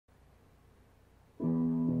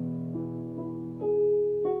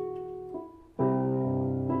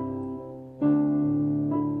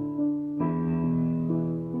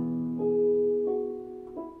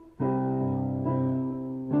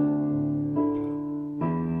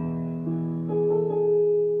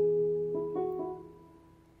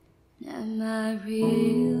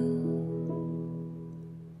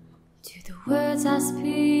words I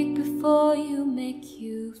speak before you make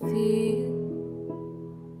you feel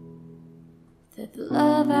that the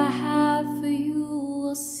love I have for you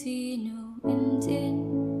will see no end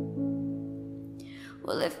in.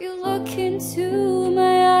 Well, if you look into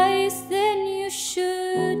my eyes, then you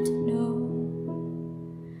should know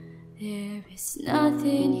there is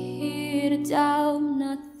nothing here to doubt,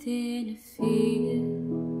 nothing to fear.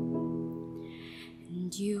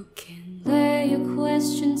 And you can lay your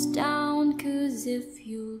questions down, 'cause if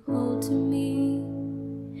you hold to me,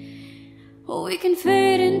 we can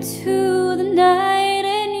fade into the night,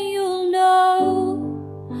 and you'll know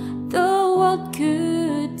the world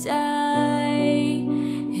could die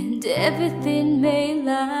and everything may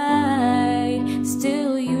lie,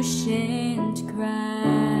 still you shan't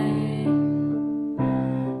cry.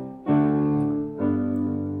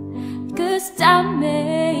 'Cause time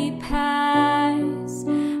may pass,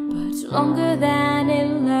 but longer than it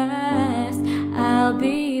lasts, I'll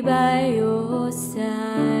be by your side.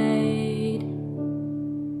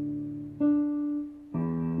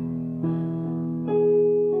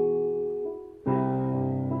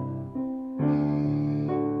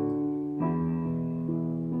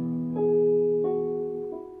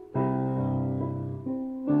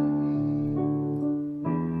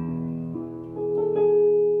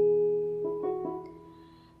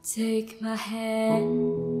 Take my hand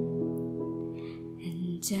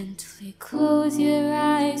and gently close your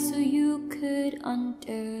eyes so you could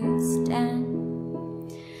understand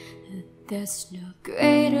that there's no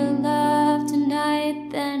greater love tonight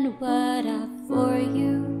than what I've for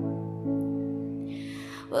you.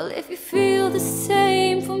 Well, if you feel the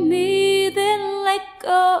same for me, then let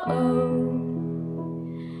go.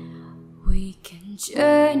 We can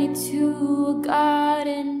journey to a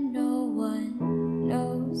garden no one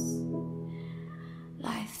knows.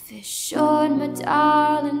 Life is short, my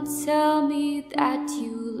darling, tell me that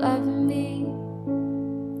you love me,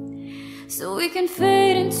 so we can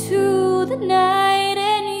fade into the night,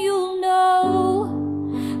 and you'll know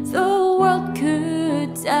the world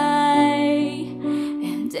could die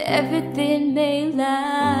and everything may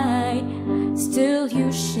lie, still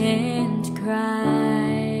you shan't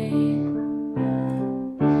cry.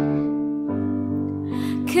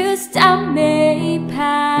 'Cause time may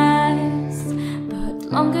pass, but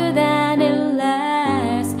longer than it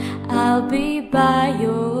lasts, I'll be by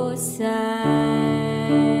your side.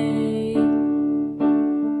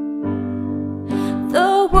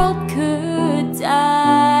 The world could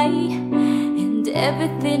die and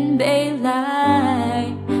everything may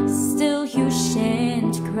lie, still you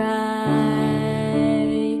shan't cry.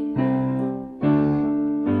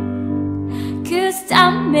 'Cause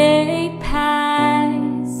time may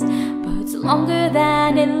pass, but longer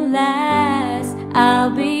than it lasts,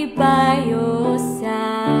 I'll be by your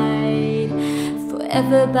side,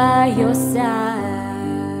 forever by your side.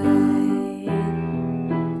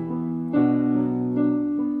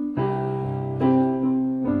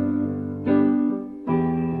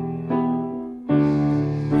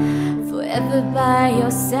 Forever by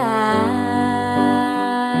your side,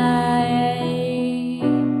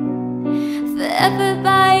 forever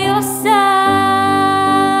by your side.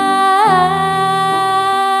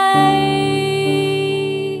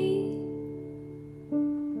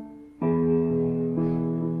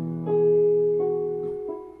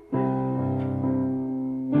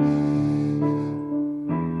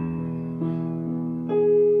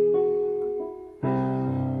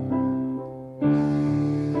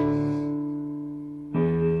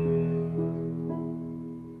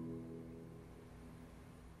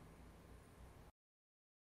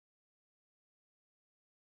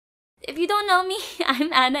 If you don't know me,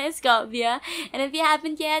 I'm Anna Escobia, and if you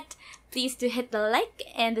haven't yet, please do hit the like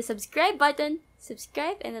and the subscribe button.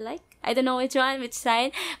 Subscribe and the like. I don't know which one, which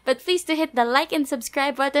side, but please do hit the like and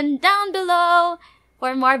subscribe button down below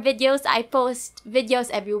for more videos. I post videos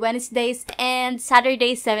every Wednesdays and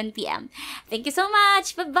Saturdays 7 p.m. Thank you so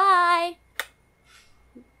much. Bye-bye.